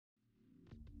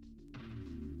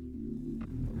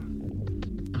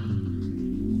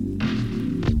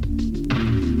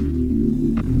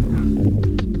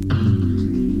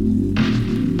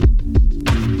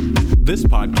This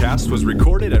podcast was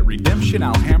recorded at Redemption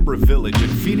Alhambra Village in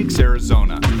Phoenix,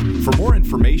 Arizona. For more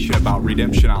information about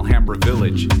Redemption Alhambra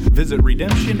Village, visit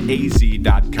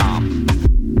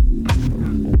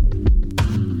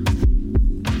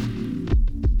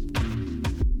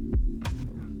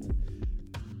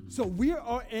redemptionaz.com. So we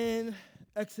are in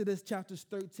Exodus chapters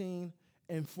 13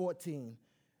 and 14.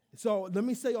 So let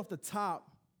me say off the top,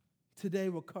 today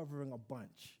we're covering a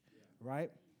bunch,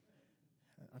 right?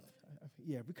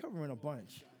 Yeah, we're covering a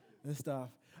bunch and stuff.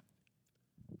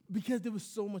 Because there was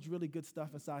so much really good stuff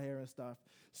inside here and stuff.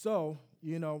 So,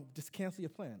 just cancel your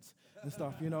plans and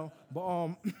stuff,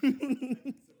 But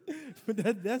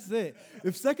but that's it.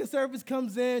 If second service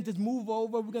comes in, just move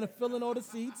over. We're going to fill in all the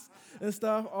seats and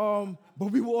stuff. But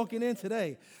we walking in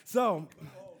today. So,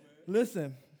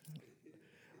 listen.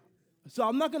 So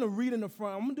I'm not going to read in the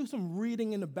front. I'm going to do some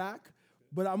reading in the back.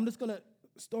 But I'm just going to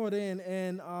start in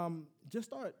and just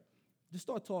start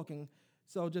talking.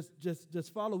 So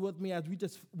just follow with me as we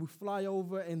fly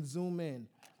over and zoom in.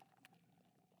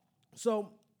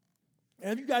 So,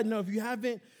 as you guys know, if you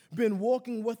haven't been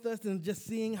walking with us and just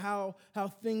seeing how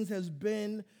things has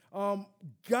been,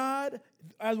 God,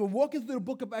 as we're walking through the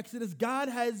book of Exodus, God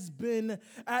has been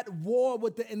at war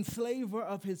with the enslaver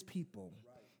of his people,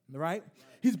 right?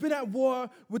 He's been at war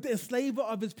with the enslaver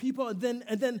of his people, and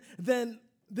then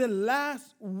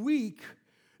last week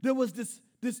there was this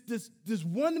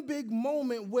one big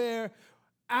moment where,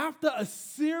 after a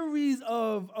series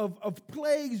of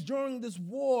plagues during this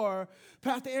war,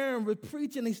 Pastor Aaron was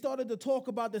preaching. He started to talk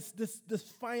about this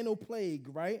final plague,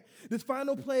 right? This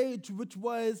final plague, which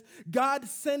was God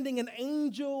sending an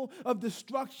angel of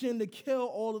destruction to kill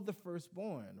all of the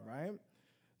firstborn, right?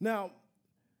 Now,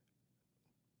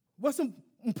 what's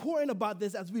important about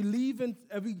this as we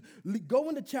go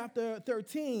into chapter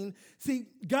 13, see,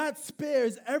 God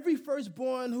spares every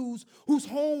firstborn whose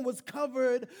home was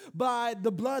covered by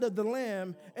the blood of the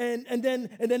Lamb, and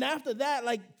then after that,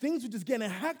 like, things were just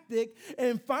getting hectic,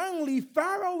 and finally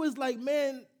Pharaoh is like,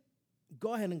 man,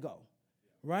 go ahead and go,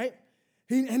 right?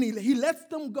 He lets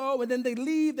them go, and then they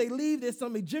leave. There's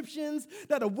some Egyptians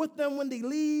that are with them when they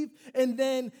leave, and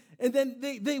then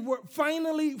they were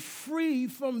finally free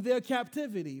from their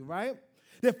captivity, right?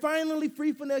 They're finally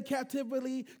free from their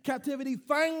captivity.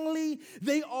 Finally,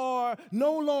 they are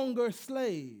no longer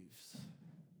slaves.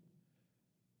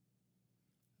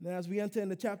 Now, as we enter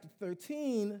into chapter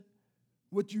 13,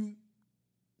 what you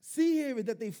see here is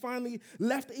that they finally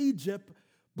left Egypt.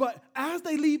 But as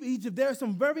they leave Egypt, there are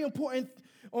some very important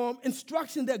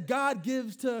instruction that God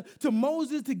gives to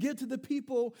Moses to give to the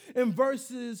people in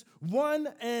verses 1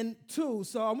 and 2.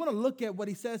 So I want to look at what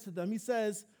he says to them. He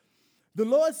says, "The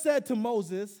Lord said to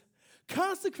Moses,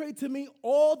 'Consecrate to me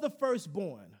all the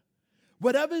firstborn.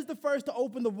 Whatever is the first to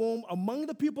open the womb among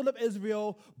the people of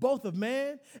Israel, both of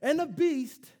man and of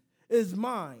beast, is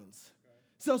mine.'"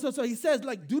 So he says,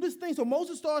 like, do this thing. So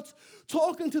Moses starts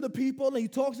talking to the people, and he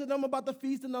talks to them about the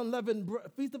Feast of Unleavened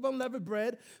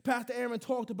Bread. Pastor Aaron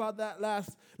talked about that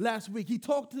last week. He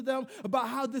talked to them about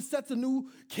how this sets a new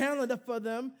calendar for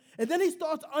them. And then he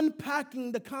starts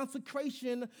unpacking the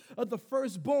consecration of the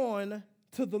firstborn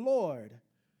to the Lord.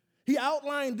 He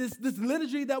outlined this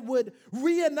liturgy that would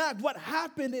reenact what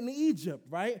happened in Egypt,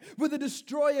 right? Where the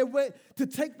destroyer went to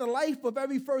take the life of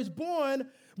every firstborn,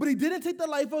 but he didn't take the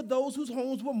life of those whose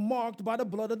homes were marked by the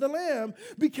blood of the Lamb,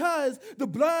 because the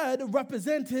blood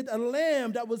represented a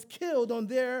lamb that was killed on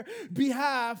their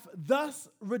behalf, thus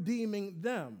redeeming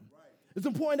them. It's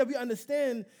important that we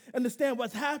understand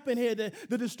what's happened here.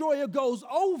 The destroyer goes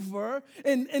over,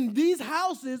 and these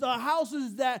houses are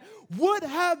houses that would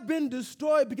have been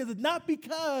destroyed not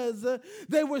because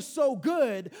they were so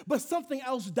good, but something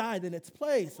else died in its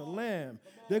place, a lamb.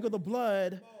 There goes the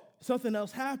blood, something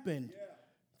else happened.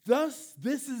 Thus,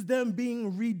 this is them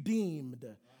being redeemed,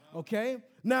 okay?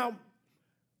 Now,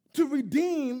 to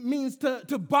redeem means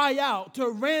to buy out, to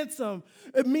ransom.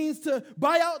 It means to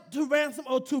buy out, to ransom,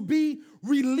 or to be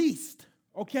released,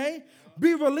 okay?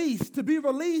 Be released. To be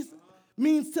released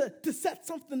means to set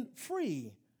something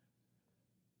free.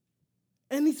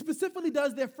 And he specifically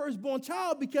does their firstborn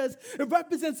child because it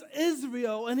represents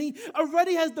Israel, and he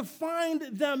already has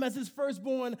defined them as his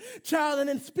firstborn child, and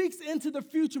then speaks into the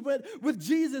future with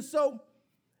Jesus. So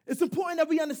it's important that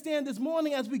we understand this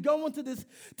morning as we go into this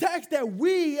text that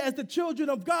we, as the children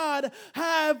of God,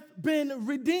 have been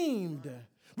redeemed,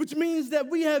 which means that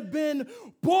we have been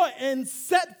bought and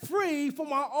set free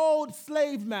from our old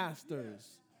slave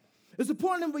masters. It's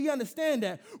important that we understand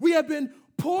that. We have been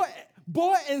bought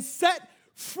and set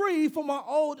free from our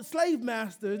old slave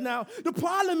masters. Now, the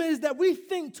problem is that we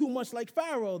think too much like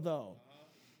Pharaoh, though.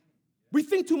 We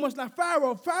think too much like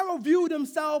Pharaoh. Pharaoh viewed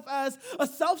himself as a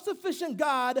self-sufficient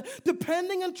God,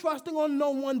 depending and trusting on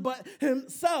no one but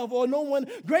himself or no one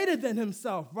greater than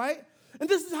himself, right? And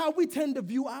this is how we tend to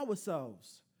view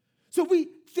ourselves. So we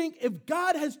think if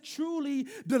God has truly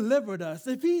delivered us,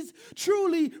 if he's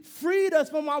truly freed us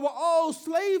from our old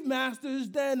slave masters,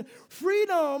 then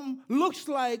freedom looks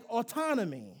like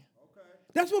autonomy.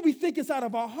 That's what we think inside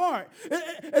of our heart.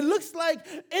 It looks like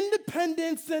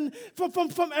independence and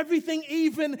from everything,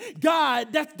 even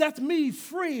God. That's me,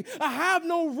 free. I have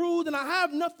no rules and I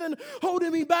have nothing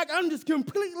holding me back. I'm just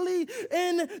completely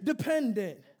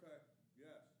independent. Okay. Yeah.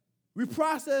 We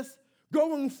process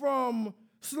going from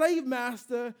slave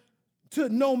master to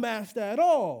no master at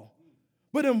all.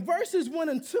 But in verses 1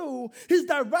 and 2, his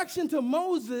direction to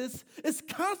Moses is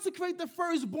consecrate the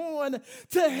firstborn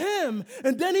to him,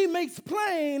 and then he makes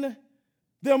plain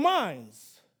their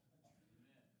minds.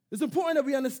 It's important that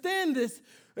we understand this.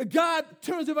 God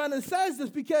turns around and says this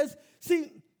because,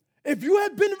 see, if you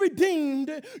have been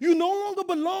redeemed, you no longer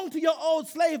belong to your old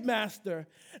slave master.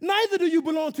 Neither do you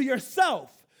belong to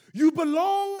yourself. You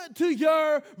belong to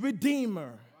your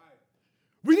Redeemer.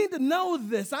 We need to know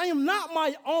this. I am not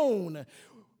my own.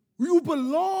 You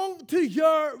belong to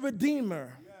your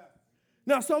Redeemer. Yeah.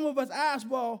 Now, some of us ask,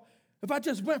 well, if I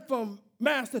just went from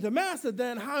master to master,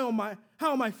 then how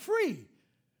am I free?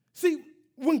 See,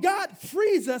 when God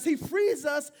frees us, he frees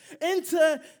us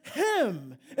into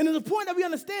him. And it's important that we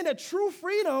understand that true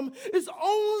freedom is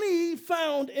only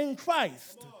found in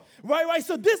Christ. Right?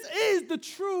 So this is the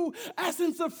true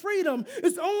essence of freedom.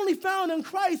 It's only found in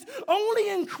Christ.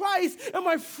 Only in Christ am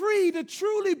I free to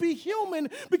truly be human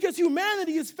because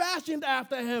humanity is fashioned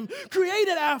after him,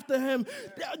 created after him.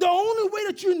 The only way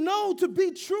that you know to be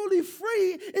truly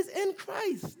free is in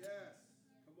Christ. Yes.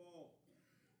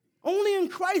 Only in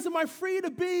Christ am I free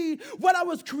to be what I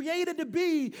was created to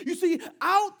be. You see,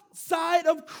 outside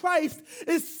of Christ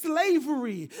is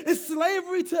slavery. It's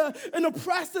slavery to an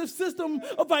oppressive system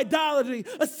of idolatry,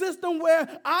 a system where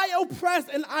I oppress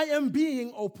and I am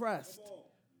being oppressed.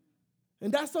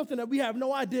 And that's something that we have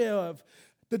no idea of,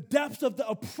 the depths of the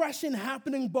oppression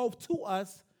happening both to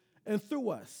us and through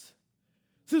us.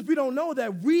 Since we don't know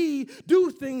that, we do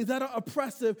things that are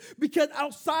oppressive because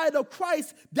outside of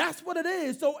Christ, that's what it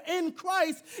is. So in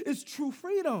Christ is true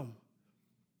freedom.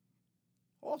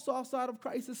 Also outside of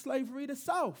Christ is slavery to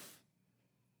self.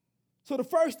 So the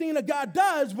first thing that God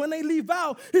does when they leave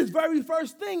out, his very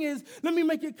first thing is, let me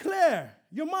make it clear,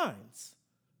 your minds.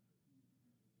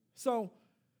 So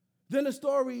then the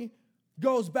story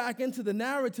goes back into the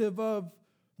narrative of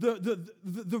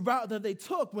the route that they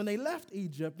took when they left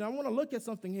Egypt. Now, I want to look at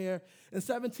something here in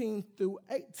 17 through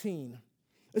 18.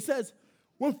 It says,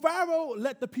 when Pharaoh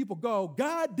let the people go,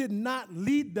 God did not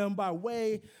lead them by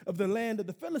way of the land of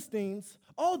the Philistines,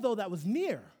 although that was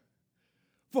near.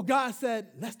 For God said,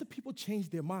 lest the people change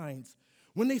their minds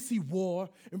when they see war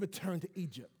and return to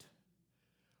Egypt.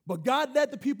 But God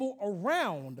led the people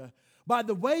around by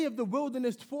the way of the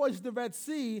wilderness towards the Red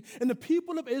Sea, and the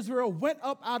people of Israel went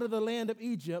up out of the land of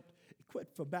Egypt,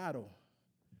 equipped for battle.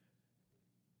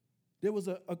 There was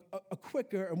a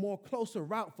quicker and more closer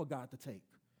route for God to take.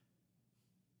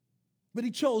 But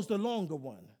he chose the longer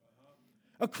one.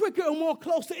 A quicker and more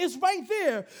closer, it's right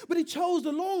there, but he chose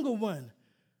the longer one.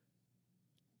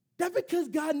 That's because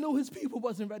God knew his people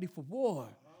wasn't ready for war.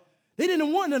 They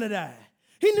didn't want none of that.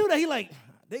 He knew that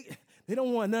they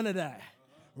don't want none of that.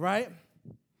 Right?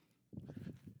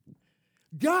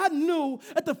 God knew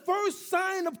at the first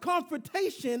sign of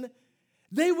confrontation,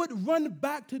 they would run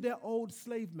back to their old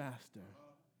slave master.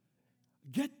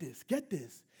 Get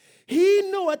this. He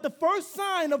knew at the first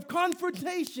sign of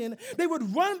confrontation, they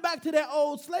would run back to their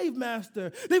old slave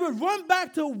master. They would run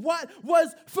back to what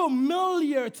was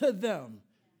familiar to them,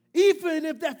 even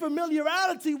if that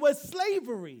familiarity was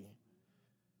slavery.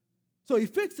 So he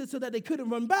fixed it so that they couldn't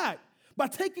run back by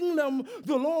taking them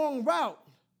the long route.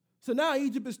 So now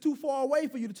Egypt is too far away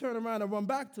for you to turn around and run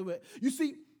back to it. You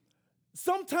see,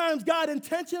 sometimes God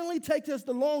intentionally takes us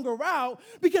the longer route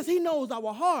because he knows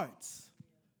our hearts.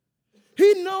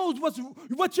 He knows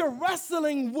what you're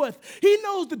wrestling with. He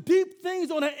knows the deep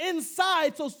things on the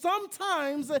inside. So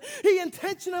sometimes he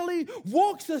intentionally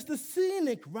walks us the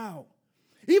scenic route.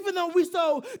 Even though we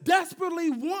so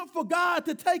desperately want for God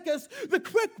to take us the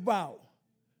quick route.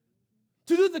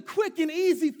 To do the quick and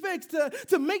easy fix,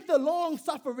 to make the long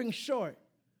suffering short.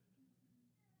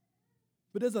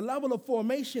 But there's a level of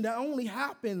formation that only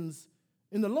happens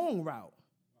in the long route.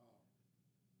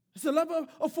 It's a level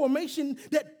of formation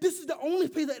that this is the only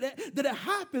place that it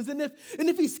happens. And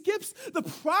if he skips the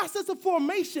process of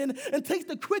formation and takes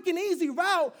the quick and easy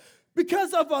route,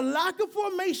 Because of a lack of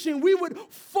formation, we would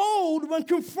fold when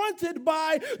confronted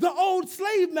by the old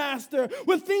slave master.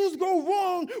 When things go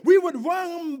wrong, we would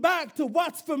run back to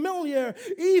what's familiar,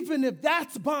 even if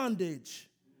that's bondage.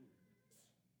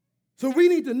 So we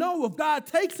need to know if God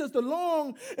takes us the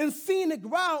long and scenic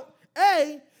route,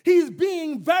 A, he's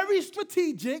being very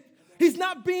strategic. He's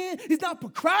not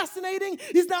procrastinating.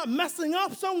 He's not messing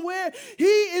up somewhere. He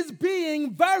is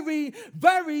being very,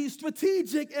 very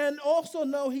strategic, and also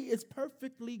know he is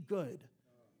perfectly good.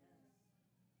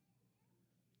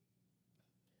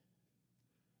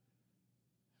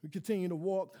 We continue to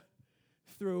walk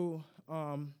through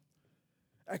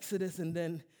Exodus, and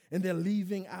they're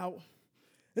leaving out.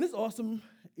 And it's awesome.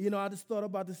 You know, I just thought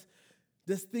about this,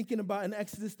 just thinking about in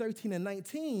Exodus 13 and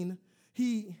 19,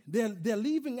 they're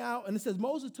leaving out, and it says,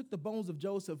 Moses took the bones of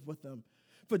Joseph with them.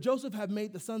 For Joseph had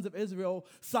made the sons of Israel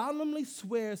solemnly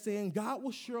swear, saying, God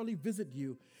will surely visit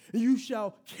you, and you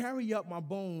shall carry up my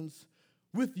bones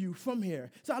with you from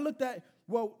here. So I looked at,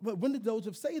 well, when did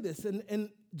Joseph say this? In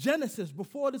Genesis,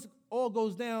 before this all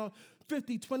goes down,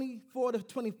 24 to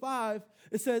 25,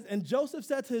 it says, and Joseph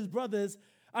said to his brothers,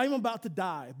 I am about to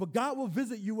die, but God will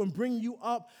visit you and bring you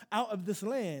up out of this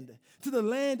land, to the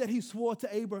land that he swore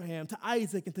to Abraham, to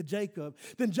Isaac, and to Jacob.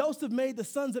 Then Joseph made the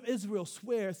sons of Israel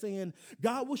swear, saying,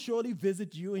 God will surely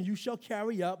visit you, and you shall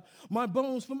carry up my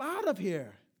bones from out of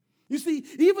here. You see,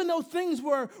 even though things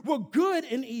were good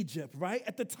in Egypt, right,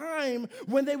 at the time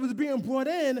when they was being brought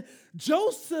in,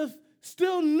 Joseph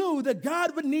still knew that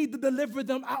God would need to deliver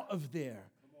them out of there.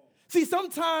 See,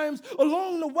 sometimes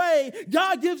along the way,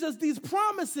 God gives us these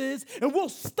promises, and we'll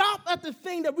stop at the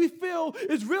thing that we feel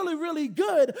is really, really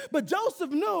good. But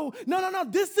Joseph knew, no,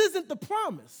 this isn't the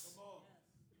promise.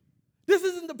 This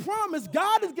isn't the promise.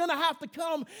 God is going to have to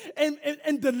come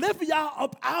and deliver y'all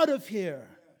up out of here.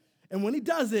 And when he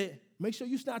does it, make sure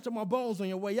you snatch up my bones on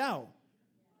your way out.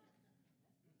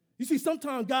 You see,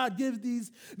 sometimes God gives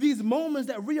these moments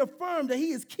that reaffirm that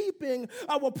he is keeping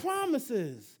our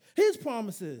promises, his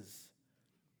promises.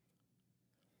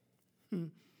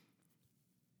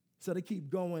 So they keep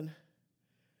going.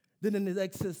 Then in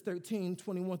Exodus 13,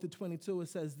 21 to 22, it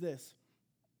says this.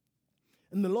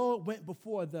 And the Lord went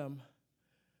before them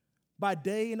by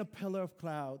day in a pillar of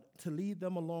cloud to lead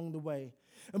them along the way,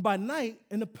 and by night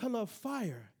in a pillar of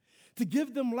fire to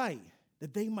give them light,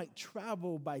 that they might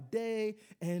travel by day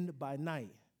and by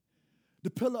night. The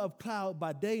pillar of cloud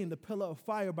by day and the pillar of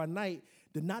fire by night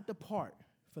did not depart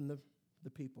from the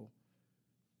people.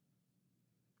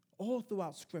 All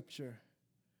throughout Scripture,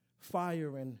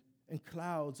 fire and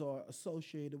clouds are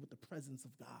associated with the presence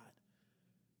of God.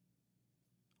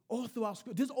 All throughout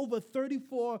Scripture, there's over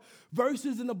 34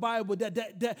 verses in the Bible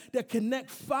that connect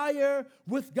fire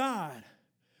with God.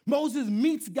 Moses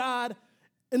meets God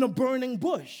in a burning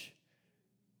bush.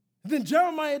 Then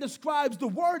Jeremiah describes the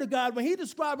Word of God. When he's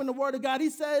describing the Word of God, he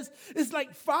says it's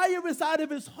like fire inside of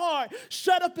his heart,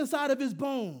 shut up inside of his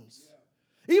bones.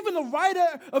 Even the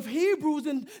writer of Hebrews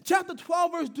in chapter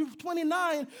 12, verse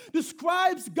 29,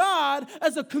 describes God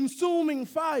as a consuming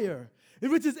fire,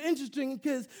 which is interesting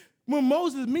because when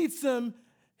Moses meets him,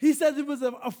 he says it was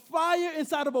a fire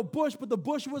inside of a bush, but the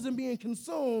bush wasn't being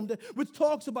consumed, which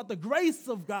talks about the grace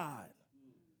of God.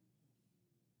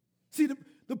 See,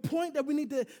 the point that we need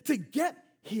to get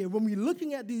here when we're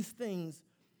looking at these things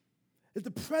is the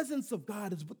presence of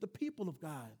God is with the people of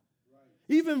God.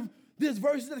 Right. Even there's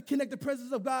verses that connect the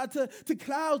presence of God to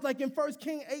clouds, like in 1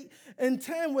 Kings 8 and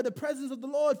 10, where the presence of the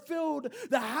Lord filled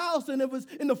the house, and it was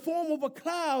in the form of a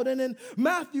cloud. And in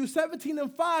Matthew 17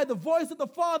 and 5, the voice of the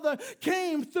Father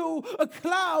came through a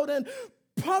cloud and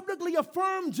publicly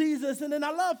affirmed Jesus. And then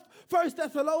I love 1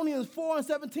 Thessalonians 4 and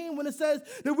 17 when it says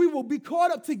that we will be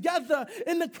caught up together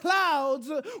in the clouds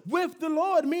with the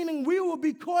Lord, meaning we will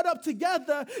be caught up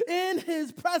together in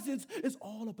his presence. It's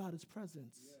all about his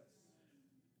presence. Yes.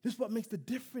 This is what makes the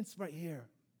difference right here.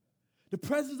 The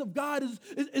presence of God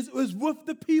is with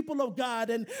the people of God,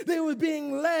 and they were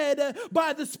being led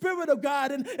by the Spirit of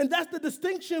God. And that's the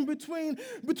distinction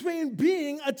between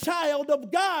being a child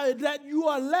of God, that you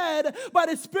are led by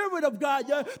the Spirit of God.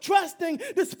 You're trusting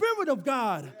the Spirit of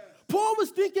God. Yeah. Paul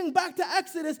was thinking back to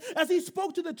Exodus as he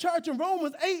spoke to the church in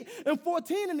Romans 8 and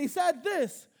 14, and he said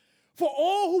this: for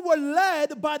all who were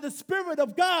led by the Spirit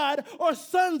of God are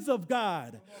sons of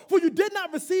God. For you did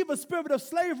not receive a spirit of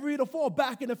slavery to fall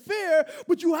back into fear,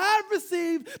 but you have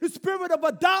received the spirit of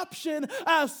adoption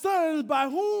as sons, by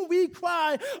whom we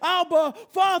cry, Abba,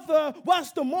 Father.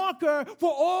 What's the marker?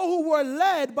 For all who were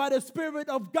led by the Spirit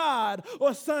of God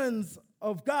are sons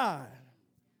of God.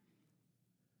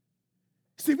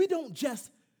 See, we don't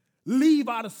just leave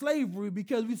out of slavery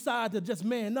because we decide to just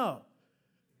man up.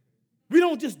 We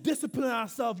don't just discipline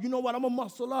ourselves. You know what? I'm going to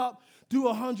muscle up, do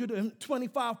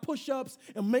 125 push-ups,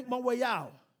 and make my way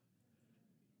out.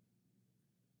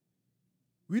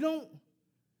 We don't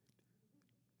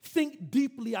think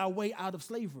deeply our way out of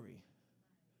slavery.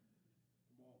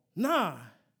 Nah,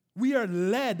 we are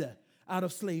led out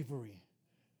of slavery.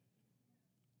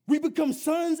 We become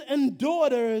sons and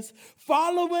daughters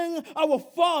following our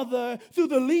Father through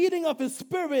the leading of His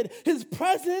Spirit. His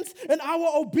presence and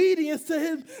our obedience to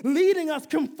Him leading us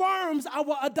confirms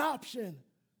our adoption.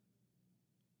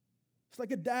 It's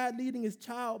like a dad leading his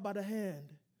child by the hand.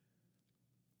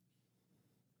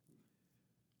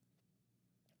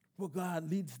 Well, God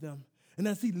leads them. And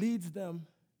as He leads them,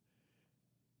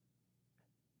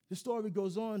 the story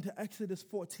goes on to Exodus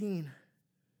 14.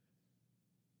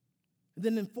 And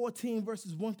then in 14,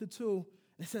 verses 1 to 2,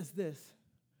 it says this.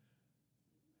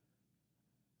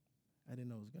 I didn't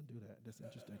know I was going to do that. That's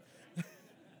interesting.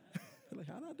 Like,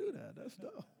 how did I do that? That's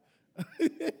dope.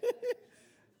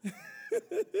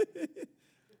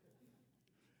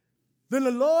 Then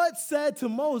the Lord said to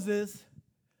Moses,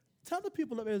 tell the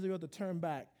people of Israel to turn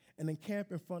back and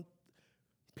encamp in front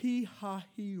of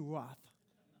Pi-hahiroth.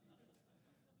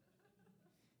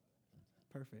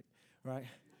 Perfect, right?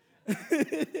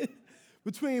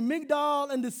 Between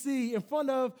Migdal and the sea, in front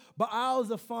of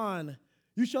Baal-zephon,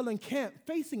 you shall encamp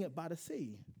facing it by the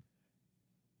sea.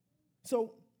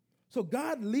 So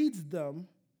God leads them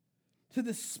to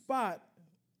this spot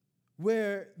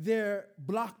where they're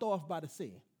blocked off by the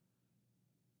sea.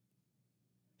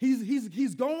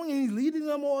 He's going and He's leading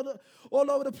them all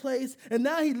over the place, and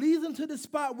now He leads them to the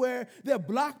spot where they're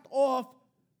blocked off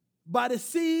by the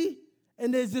sea,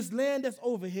 and there's this land that's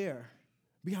over here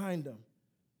behind them.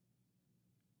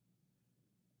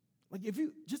 Like, if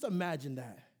you just imagine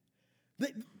that.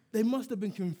 They must have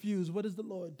been confused. What is the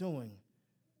Lord doing?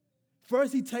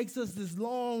 First, He takes us this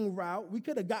long route. We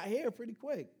could have got here pretty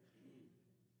quick.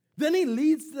 Then He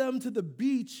leads them to the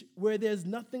beach where there's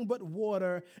nothing but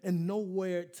water and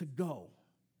nowhere to go.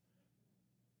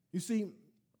 You see,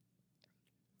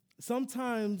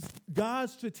 sometimes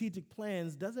God's strategic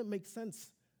plans doesn't make sense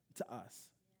to us.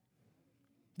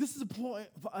 This is important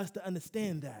for us to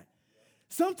understand that.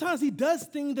 Sometimes He does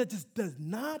things that just does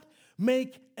not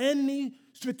make any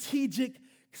strategic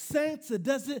sense. It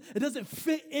doesn't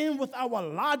fit in with our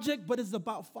logic, but it's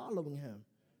about following Him.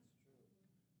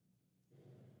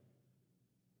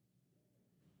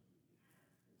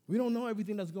 We don't know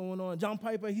everything that's going on. John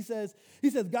Piper, he says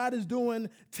God is doing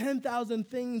 10,000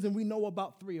 things and we know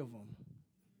about 3 of them.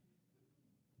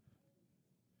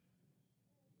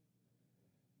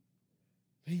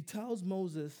 He tells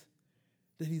Moses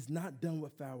that he's not done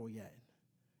with Pharaoh yet.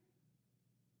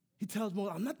 He tells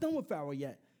Moses, I'm not done with Pharaoh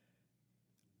yet.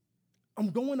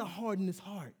 I'm going to harden his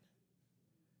heart.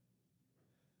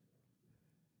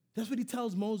 That's what He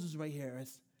tells Moses right here.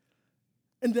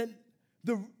 And then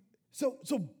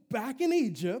so back in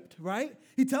Egypt, right?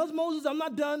 He tells Moses, I'm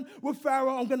not done with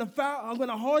Pharaoh. I'm going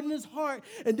to harden his heart.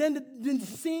 And then the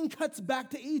scene cuts back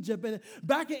to Egypt. And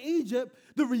back in Egypt,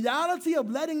 the reality of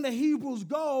letting the Hebrews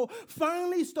go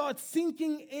finally starts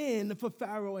sinking in for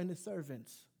Pharaoh and his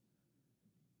servants.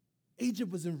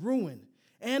 Egypt was in ruin.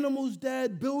 Animals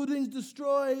dead, buildings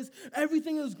destroyed,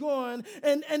 everything is gone.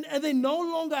 And they no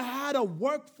longer had a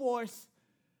workforce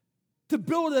to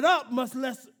build it up, much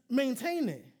less maintain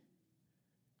it.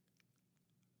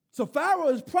 So Pharaoh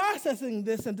is processing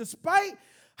this, and despite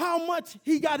how much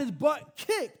he got his butt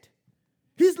kicked,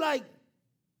 he's like,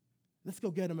 let's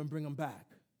go get him and bring him back.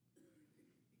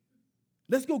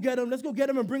 Let's go get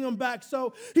him and bring him back.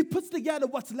 So he puts together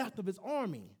what's left of his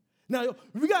army. Now,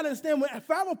 we got to understand, when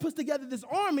Pharaoh puts together this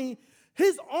army,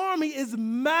 his army is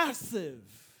massive.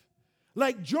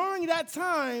 Like, during that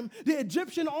time, the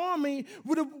Egyptian army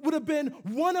would have been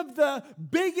one of the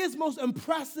biggest, most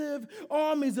impressive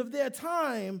armies of their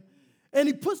time. And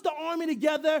he puts the army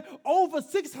together, over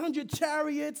 600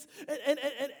 chariots,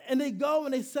 and they go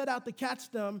and they set out to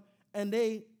catch them, and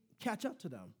they catch up to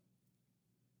them.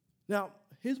 Now,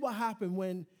 here's what happened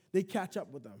when they catch up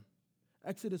with them.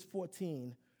 Exodus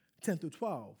 14, 10 through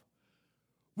 12.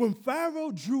 When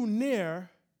Pharaoh drew near,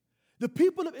 the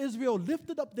people of Israel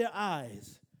lifted up their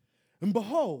eyes, and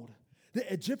behold,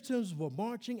 the Egyptians were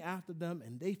marching after them,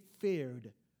 and they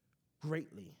feared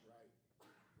greatly.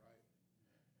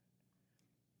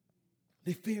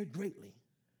 They feared greatly.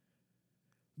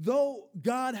 Though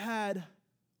God had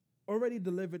already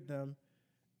delivered them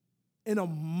in a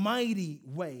mighty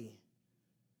way,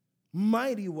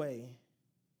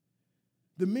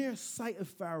 the mere sight of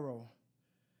Pharaoh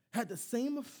had the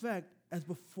same effect as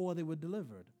before they were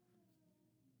delivered.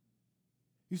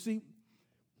 You see,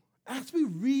 as we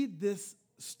read this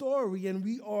story and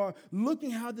we are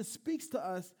looking how this speaks to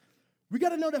us, we got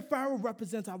to know that Pharaoh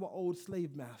represents our old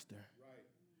slave master. Right.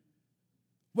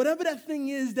 Whatever that thing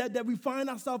is that we find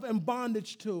ourselves in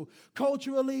bondage to,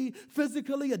 culturally,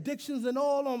 physically, addictions and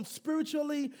all,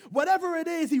 spiritually, whatever it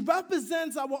is, he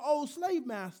represents our old slave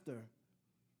master.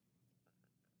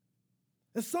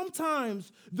 And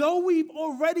sometimes, though we've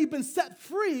already been set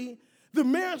free, the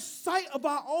mere sight of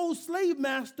our old slave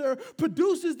master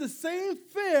produces the same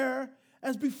fear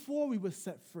as before we were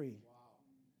set free.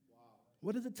 Wow.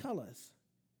 What does it tell us?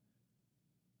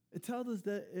 It tells us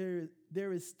that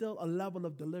there is still a level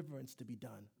of deliverance to be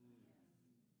done.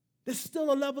 There's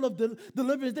still a level of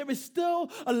deliverance. There is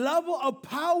still a level of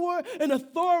power and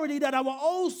authority that our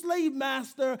old slave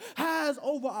master has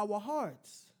over our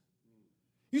hearts.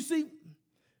 You see,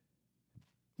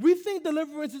 we think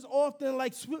deliverance is often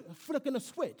like flicking a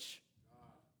switch.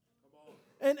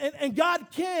 And God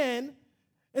can,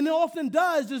 and it often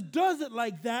does it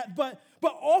like that. But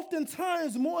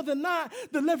oftentimes, more than not,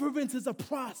 deliverance is a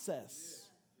process.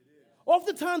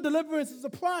 Oftentimes, deliverance is a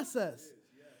process.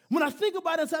 When I think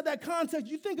about it inside that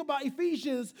context, you think about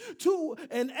Ephesians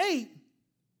 2:8.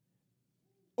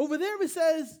 Over there it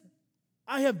says,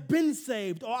 I have been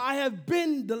saved, or I have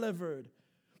been delivered.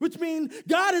 Which means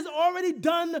God has already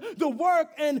done the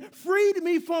work and freed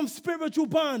me from spiritual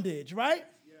bondage, right?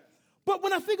 Yes. But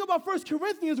when I think about 1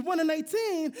 Corinthians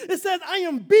 1:18, it says, I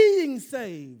am being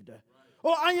saved, right,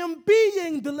 or I am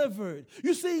being delivered.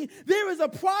 You see, there is a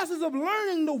process of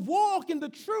learning to walk in the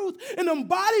truth and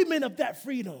embodiment of that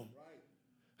freedom.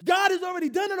 Right. God has already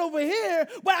done it over here,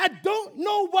 but I don't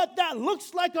know what that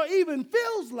looks like or even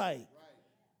feels like.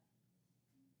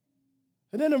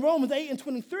 And then in Romans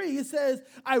 8:23, it says,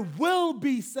 I will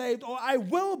be saved, or I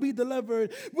will be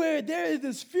delivered, where there is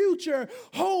this future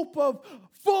hope of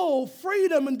full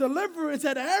freedom and deliverance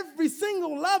at every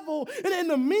single level. And in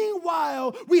the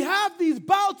meanwhile, we have these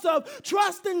bouts of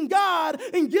trusting God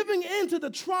and giving in to the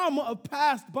trauma of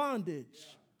past bondage.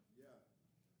 Yeah.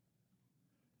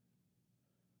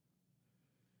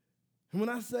 And when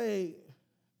I say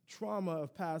trauma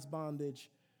of past bondage,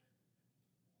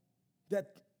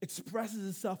 that expresses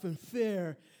itself in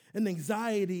fear and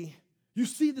anxiety. You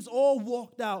see this all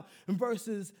walked out in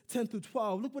verses 10 through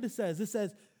 12. Look what it says. It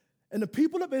says, and the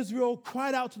people of Israel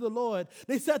cried out to the Lord.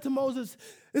 They said to Moses,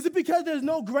 is it because there's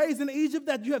no graves in Egypt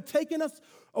that you have taken us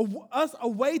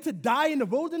away to die in the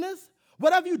wilderness?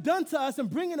 What have you done to us in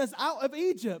bringing us out of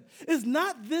Egypt? Is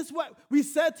not this what we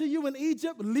said to you in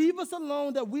Egypt? Leave us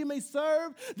alone that we may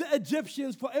serve the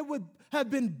Egyptians, for it would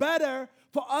have been better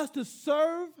for us to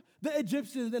serve the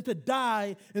Egyptians than to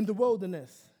die in the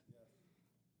wilderness.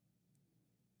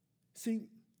 See,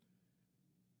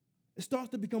 it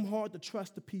starts to become hard to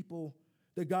trust the people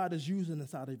that God is using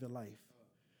inside of your life.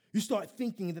 You start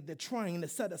thinking that they're trying to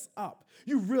set us up.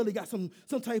 You really got some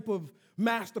type of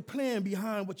master plan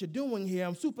behind what you're doing here.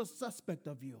 I'm super suspect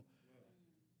of you.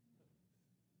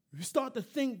 You start to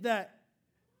think that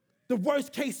the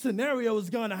worst case scenario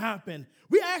is going to happen.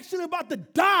 We're actually about to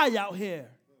die out here.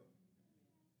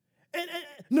 And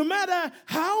no matter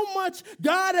how much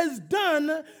God has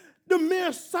done, the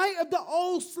mere sight of the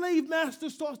old slave master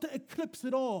starts to eclipse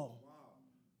it all.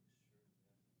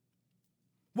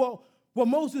 Well, what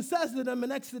Moses says to them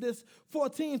in Exodus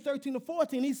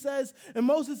 14:13-14, he says, and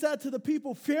Moses said to the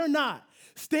people, fear not,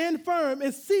 stand firm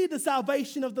and see the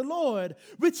salvation of the Lord,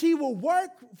 which he will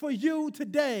work for you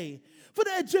today. For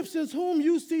the Egyptians whom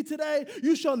you see today,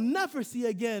 you shall never see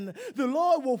again. The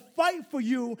Lord will fight for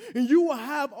you, and you will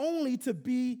have only to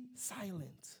be silent.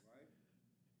 Right.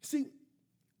 See,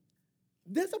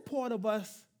 there's a part of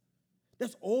us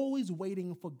that's always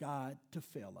waiting for God to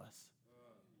fail us.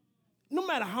 No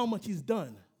matter how much he's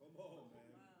done.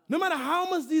 No matter how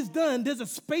much he's done, there's a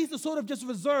space that's sort of just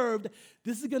reserved.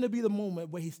 This is going to be the moment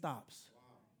where he stops. Wow.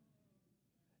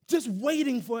 Just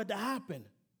waiting for it to happen.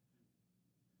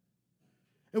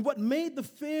 And what made the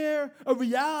fear a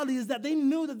reality is that they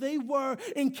knew that they were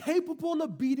incapable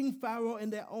of beating Pharaoh in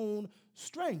their own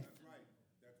strength.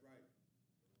 That's right.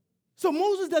 So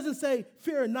Moses doesn't say,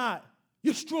 fear not,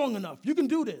 you're strong enough, you can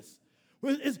do this.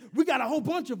 We got a whole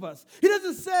bunch of us. He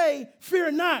doesn't say,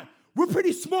 fear not, we're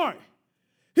pretty smart.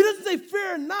 He doesn't say,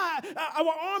 fear not,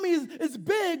 our army is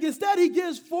big. Instead, he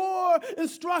gives 4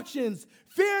 instructions.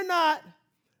 Fear not,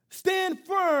 stand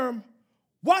firm,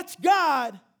 watch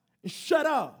God, and shut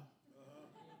up.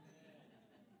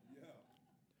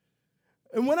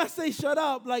 And when I say shut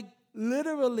up, like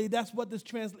literally that's what this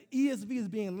ESV is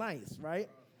being nice, right?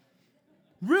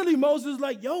 Really, Moses is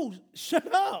like, yo,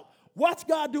 shut up. Watch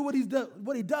God do what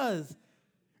he does.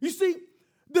 You see,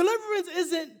 deliverance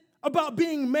isn't about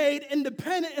being made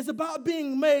independent. It's about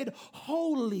being made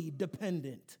wholly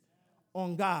dependent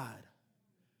on God.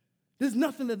 There's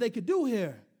nothing that they could do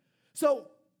here. So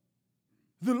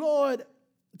the Lord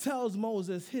tells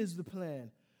Moses, here's the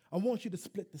plan. I want you to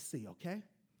split the sea, okay?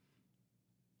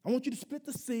 I want you to split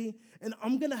the sea, and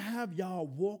I'm going to have y'all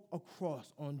walk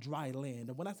across on dry land.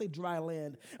 And when I say dry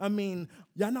land, I mean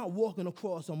y'all not walking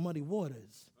across on muddy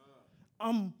waters.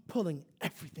 I'm pulling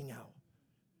everything out.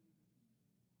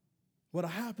 What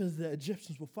happens is the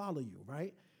Egyptians will follow you,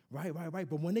 right? Right.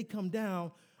 But when they come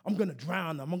down, I'm going to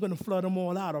drown them. I'm going to flood them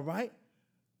all out, all right?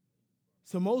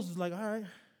 So Moses is like, all right,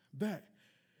 bet.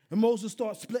 And Moses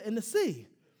starts splitting the sea.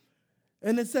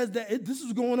 And it says that this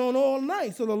was going on all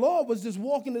night. So the Lord was just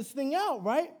walking this thing out,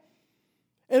 right?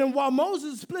 And then while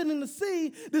Moses is splitting the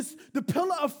sea, the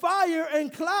pillar of fire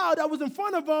and cloud that was in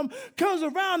front of them comes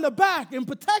around the back and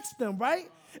protects them, right?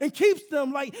 And keeps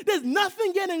them like there's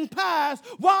nothing getting past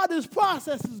while this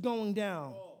process is going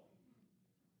down.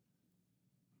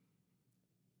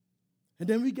 And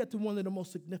then we get to one of the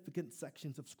most significant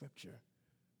sections of Scripture.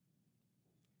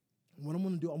 And what I'm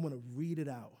going to do, I'm going to read it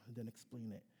out and then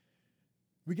explain it.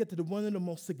 We get to one of the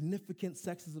most significant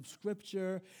sections of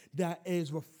Scripture that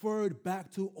is referred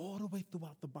back to all the way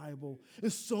throughout the Bible. In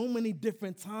so many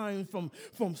different times,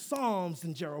 from Psalms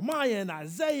and Jeremiah and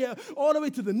Isaiah, all the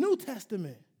way to the New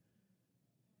Testament.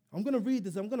 I'm going to read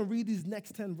this. I'm going to read these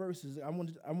next 10 verses. I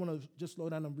want to just slow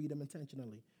down and read them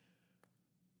intentionally.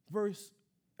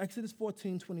 Exodus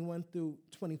 14:21 through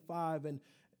 25, and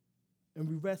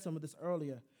we read some of this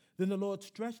earlier. Then the Lord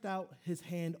stretched out his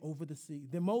hand over the sea.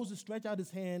 Then Moses stretched out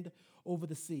his hand over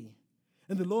the sea.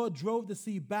 And the Lord drove the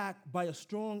sea back by a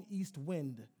strong east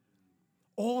wind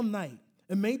all night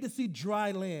and made the sea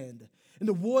dry land, and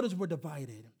the waters were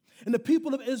divided. And the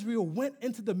people of Israel went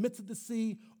into the midst of the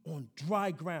sea on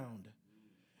dry ground,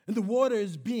 and the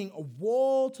waters being a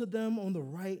wall to them on the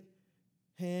right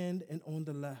hand and on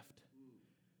the left.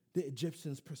 The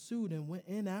Egyptians pursued and went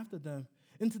in after them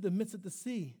into the midst of the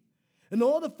sea, and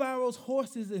all the Pharaoh's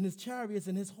horses and his chariots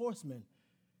and his horsemen.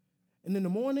 And in the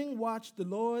morning watch, the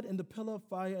Lord in the pillar of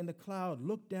fire and the cloud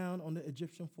looked down on the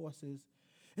Egyptian forces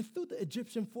and threw the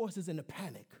Egyptian forces in a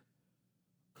panic,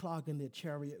 clogging their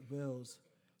chariot wheels,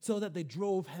 so that they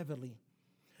drove heavily.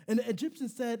 And the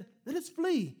Egyptians said, let us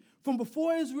flee from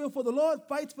before Israel, for the Lord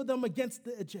fights for them against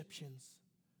the Egyptians.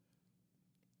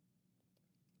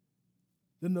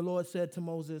 Then the Lord said to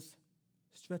Moses,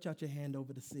 stretch out your hand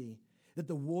over the sea, that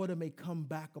the water may come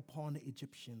back upon the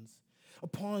Egyptians,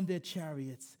 upon their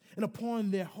chariots, and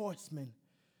upon their horsemen.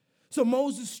 So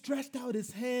Moses stretched out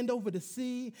his hand over the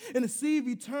sea, and the sea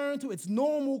returned to its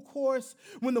normal course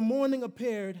when the morning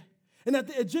appeared. And that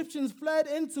the Egyptians fled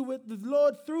into it, the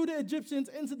Lord threw the Egyptians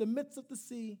into the midst of the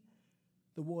sea.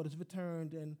 The waters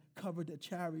returned and covered the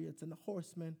chariots and the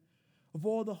horsemen. Of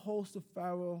all the host of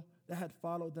Pharaoh that had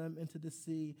followed them into the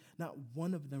sea, not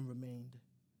one of them remained.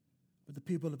 But the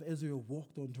people of Israel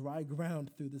walked on dry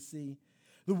ground through the sea,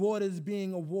 the waters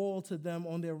being a wall to them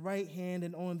on their right hand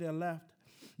and on their left.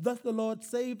 Thus the Lord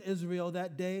saved Israel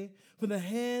that day from the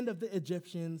hand of the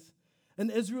Egyptians, and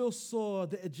Israel saw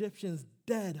the Egyptians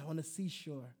dead on the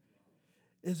seashore.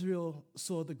 Israel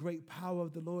saw the great power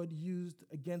of the Lord used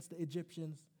against the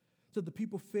Egyptians. So the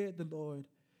people feared the Lord,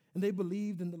 and they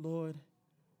believed in the Lord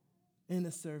and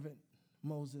his servant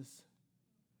Moses.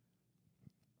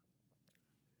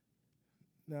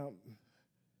 Now,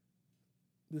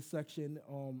 this section,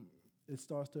 it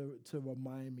starts to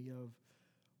remind me of,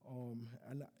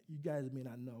 and you guys may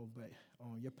not know, but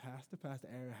your pastor, Pastor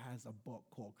Aaron, has a book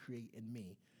called Create in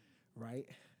Me, right?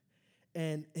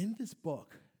 And in this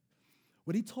book,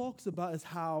 what he talks about is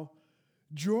how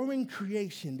during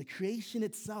creation, the creation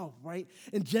itself, right?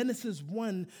 In Genesis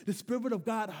 1, the Spirit of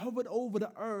God hovered over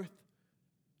the earth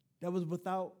that was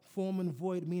without form and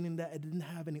void, meaning that it didn't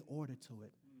have any order to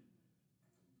it.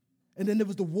 And then there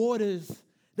was the waters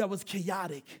that was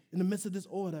chaotic in the midst of this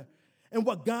order. And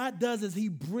what God does is he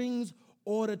brings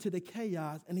order to the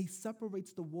chaos, and he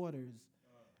separates the waters,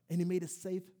 and he made a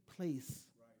safe place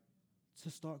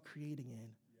to start creating in.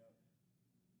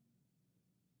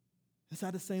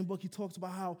 Inside the same book, he talks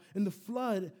about how in the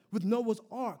flood with Noah's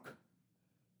ark,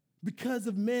 because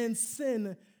of man's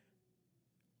sin,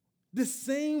 the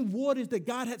same waters that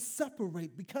God had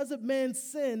separated, because of man's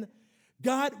sin,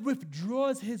 God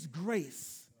withdraws his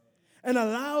grace and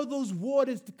allow those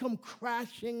waters to come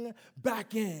crashing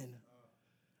back in.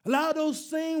 Allow those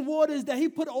same waters that he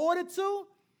put order to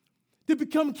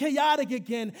become chaotic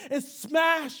again and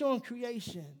smash on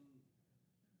creation.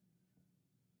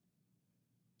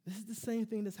 This is the same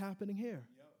thing that's happening here.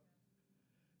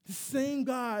 The same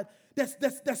God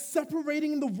that's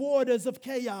separating the waters of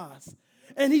chaos.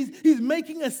 And he's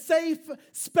making a safe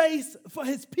space for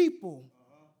his people.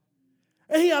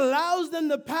 And he allows them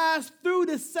to pass through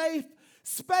the safe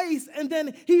space, and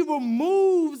then he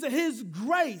removes his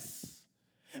grace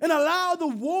and allow the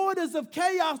waters of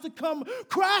chaos to come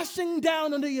crashing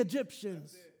down on the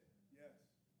Egyptians.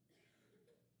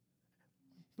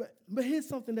 But here's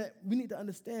something that we need to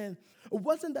understand. It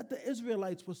wasn't that the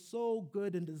Israelites were so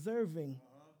good and deserving.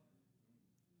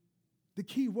 The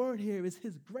key word here is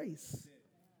his grace.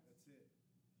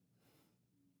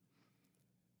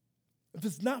 If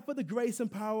it's not for the grace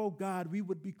and power of God, we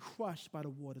would be crushed by the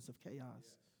waters of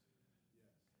chaos.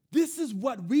 This is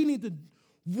what we need to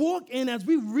walk in as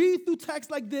we read through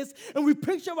texts like this and we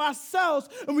picture ourselves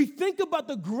and we think about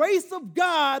the grace of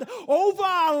God over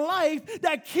our life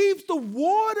that keeps the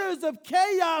waters of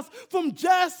chaos from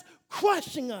just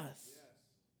crushing us.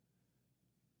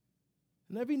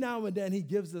 And every now and then he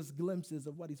gives us glimpses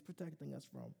of what he's protecting us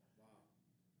from.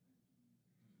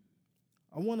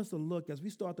 I want us to look, as we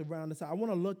start to round this out, I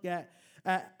want to look at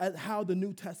how the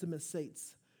New Testament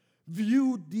saints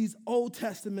viewed these Old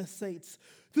Testament saints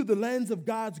through the lens of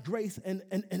God's grace and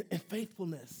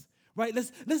faithfulness. Right?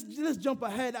 Let's jump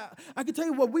ahead. I can tell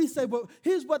you what we say, but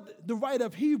here's what the writer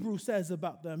of Hebrews says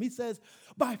about them. He says,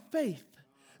 by faith,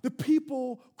 the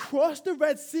people crossed the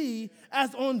Red Sea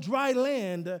as on dry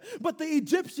land, but the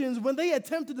Egyptians, when they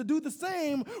attempted to do the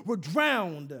same, were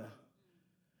drowned.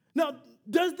 Now,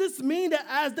 does this mean that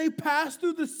as they passed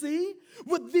through the sea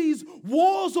with these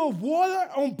walls of water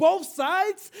on both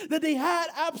sides, that they had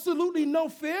absolutely no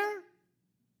fear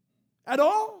at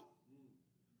all?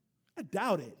 I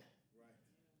doubt it.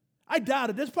 I doubt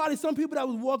it. There's probably some people that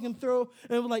was walking through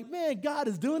and were like, man, God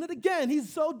is doing it again.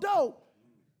 He's so dope.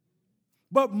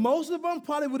 But most of them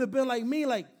probably would have been like me,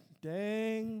 like,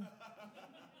 dang,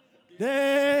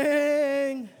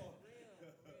 dang,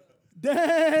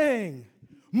 dang.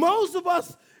 Most of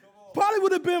us probably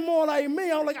would have been more like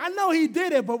me. I'm like, I know he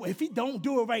did it, but if he don't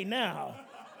do it right now.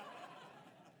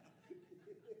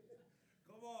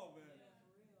 Come on, man.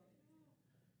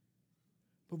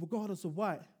 But regardless of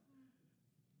what,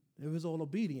 they was all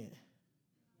obedient.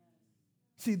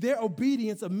 See, their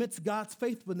obedience amidst God's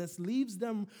faithfulness leaves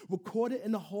them recorded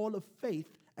in the hall of faith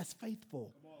as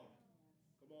faithful.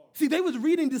 See, they was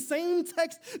reading the same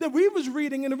text that we was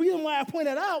reading, and the reason why I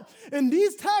pointed out, in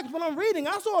these texts, when I'm reading,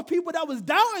 I saw people that was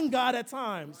doubting God at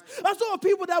times. I saw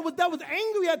people that was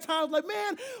angry at times, like,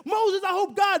 man, Moses, I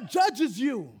hope God judges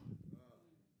you.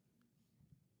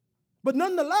 But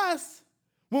nonetheless,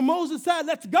 when Moses said,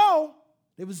 let's go,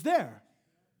 they was there.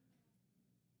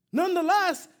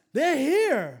 Nonetheless, they're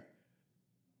here.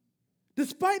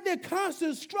 Despite their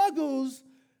constant struggles,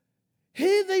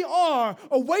 here they are,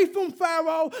 away from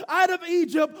Pharaoh, out of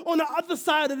Egypt, on the other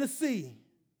side of the sea.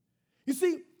 You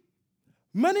see,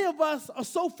 many of us are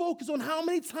so focused on how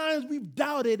many times we've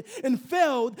doubted and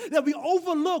failed that we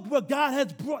overlook where God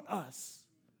has brought us.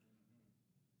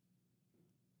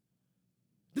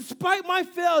 Despite my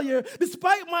failure,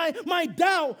 despite my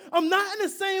doubt, I'm not in the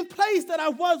same place that I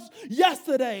was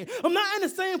yesterday. I'm not in the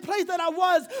same place that I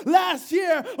was last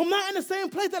year. I'm not in the same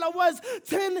place that I was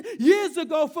 10 years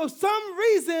ago. For some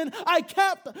reason, I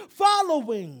kept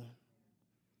following.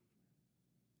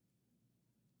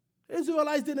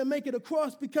 Israelites didn't make it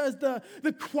across because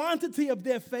the quantity of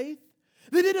their faith.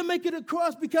 They didn't make it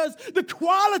across because the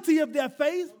quality of their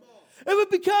faith. It was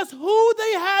because who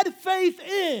they had faith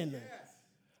in.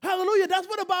 Hallelujah. That's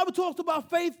what the Bible talks about,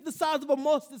 faith the size of a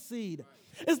mustard seed.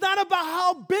 It's not about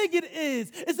how big it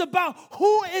is. It's about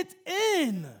who it's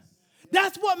in.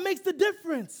 That's what makes the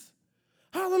difference.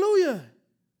 Hallelujah.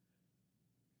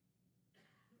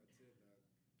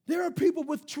 There are people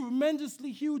with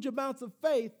tremendously huge amounts of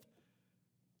faith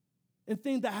in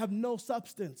things that have no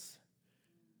substance.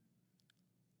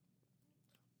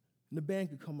 And the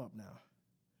band could come up now.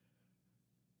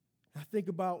 I think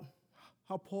about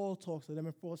how Paul talks to them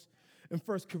in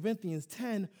 1 Corinthians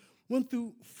 10, 1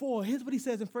 through 4. Here's what he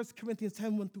says in 1 Corinthians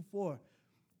 10, 1 through 4.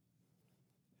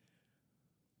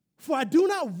 For I do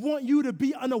not want you to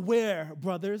be unaware,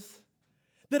 brothers,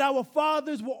 that our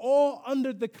fathers were all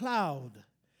under the cloud,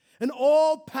 and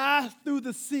all passed through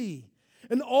the sea,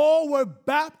 and all were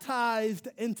baptized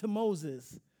into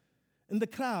Moses in the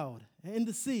cloud and in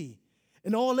the sea.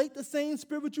 And all ate the same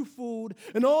spiritual food,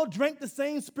 and all drank the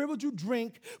same spiritual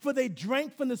drink, for they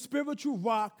drank from the spiritual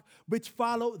rock which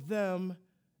followed them,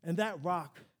 and that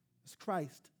rock is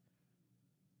Christ.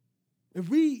 If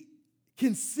we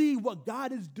can see what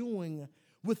God is doing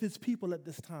with his people at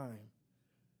this time,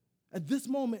 at this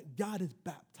moment, God is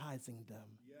baptizing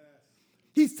them. Yes.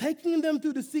 He's taking them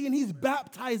through the sea and he's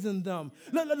baptizing them.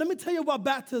 Let me tell you about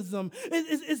baptism.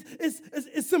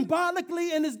 It's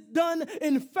symbolically and it's done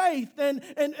in faith. And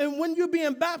when you're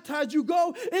being baptized, you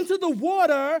go into the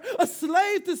water, a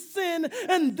slave to sin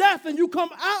and death, and you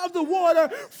come out of the water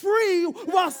free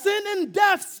while sin and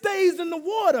death stays in the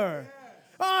water.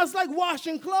 It's like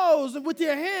washing clothes, and with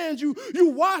your hands, you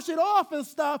wash it off and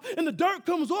stuff, and the dirt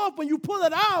comes off. When you pull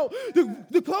it out,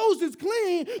 the clothes is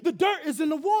clean, the dirt is in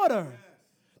the water.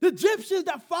 The Egyptians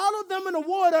that followed them in the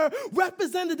water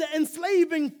represented the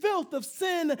enslaving filth of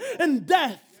sin and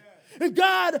death. And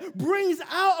God brings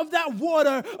out of that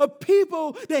water a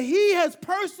people that he has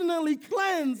personally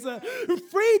cleansed,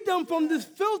 freed them from this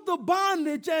filth of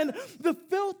bondage, and the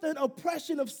filth and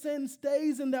oppression of sin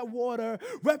stays in that water,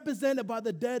 represented by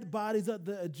the dead bodies of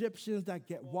the Egyptians that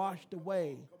get washed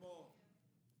away.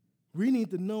 We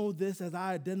need to know this as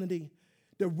our identity,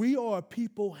 that we are a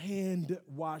people hand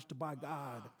washed by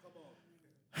God.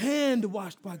 Hand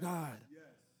washed by God.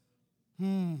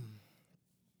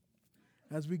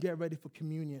 As we get ready for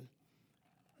communion,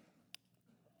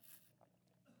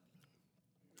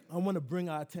 I want to bring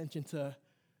our attention to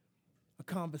a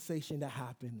conversation that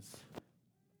happens.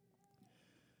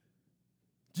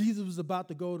 Jesus was about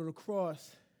to go to the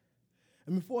cross,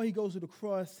 and before he goes to the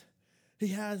cross, he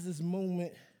has this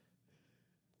moment,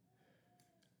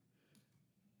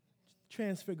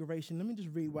 transfiguration. Let me just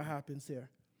read what happens here.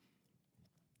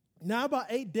 Now about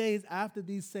 8 days after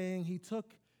these sayings, he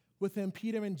took with him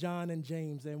Peter and John and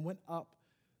James and went up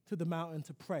to the mountain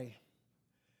to pray.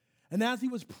 And as he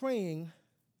was praying,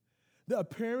 the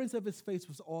appearance of his face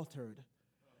was altered,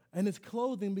 and his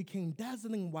clothing became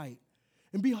dazzling white.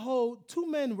 And behold, 2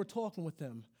 men were talking with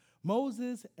him,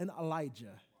 Moses and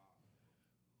Elijah,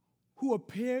 who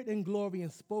appeared in glory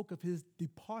and spoke of his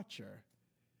departure,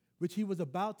 which he was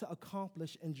about to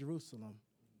accomplish in Jerusalem.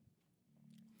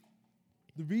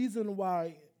 The reason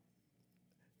why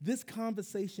this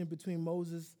conversation between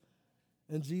Moses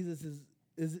and Jesus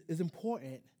is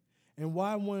important, and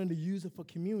why I wanted to use it for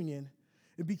communion,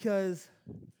 is because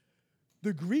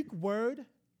the Greek word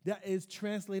that is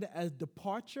translated as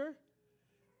departure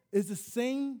is the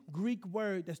same Greek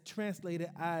word that's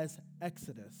translated as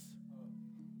Exodus.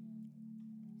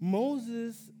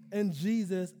 Moses and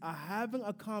Jesus are having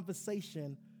a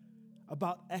conversation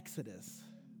about Exodus.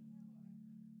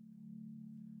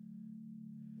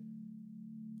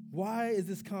 Why is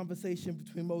this conversation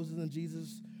between Moses and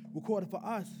Jesus recorded for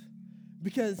us?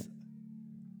 Because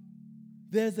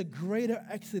there's a greater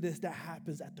exodus that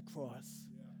happens at the cross.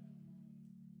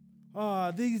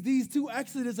 These 2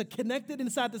 exodus are connected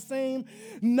inside the same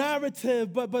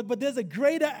narrative, but there's a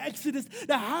greater exodus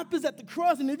that happens at the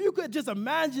cross. And if you could just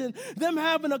imagine them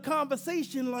having a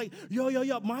conversation like,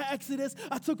 yo, my exodus,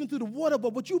 I took them through the water,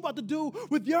 but what you about to do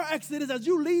with your exodus as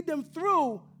you lead them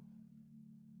through.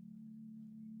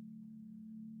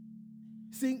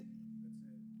 See,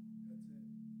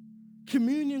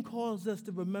 communion calls us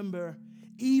to remember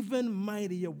even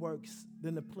mightier works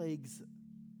than the plagues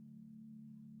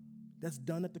that's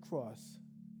done at the cross.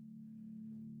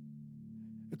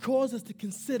 It calls us to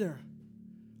consider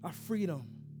our freedom.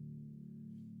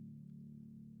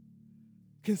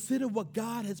 Consider what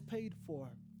God has paid for.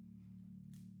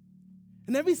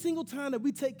 And every single time that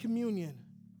we take communion,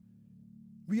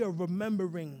 we are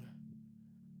remembering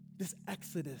this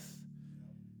exodus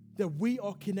that we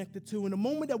are connected to. In the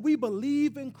moment that we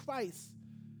believe in Christ,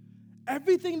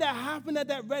 everything that happened at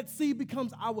that Red Sea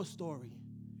becomes our story.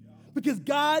 Because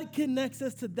God connects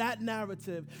us to that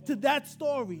narrative, to that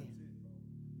story.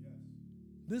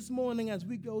 This morning, as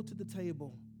we go to the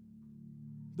table,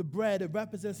 the bread, it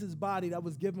represents his body that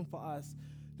was given for us.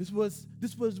 This was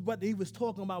what he was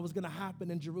talking about was going to happen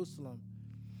in Jerusalem.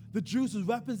 The juices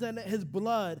represented his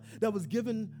blood that was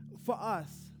given for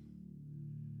us.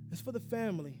 It's for the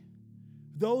family.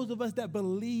 Those of us that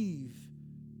believe,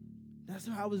 that's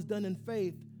how it was done in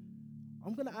faith.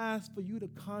 I'm going to ask for you to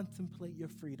contemplate your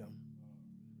freedom.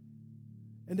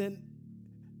 And then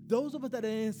those of us that are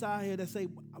inside here that say,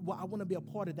 well, I want to be a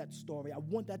part of that story. I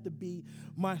want that to be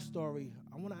my story.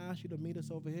 I want to ask you to meet us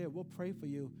over here. We'll pray for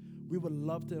you. We would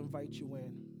love to invite you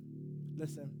in.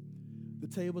 Listen, the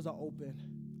tables are open.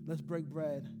 Let's break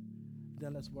bread.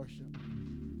 Then let's worship.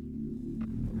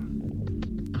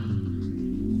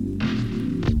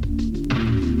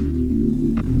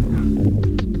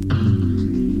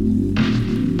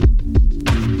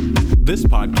 This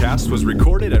podcast was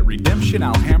recorded at Redemption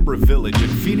Alhambra Village in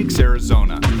Phoenix,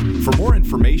 Arizona. For more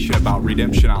information about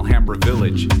Redemption Alhambra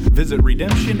Village, visit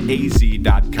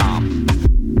redemptionaz.com.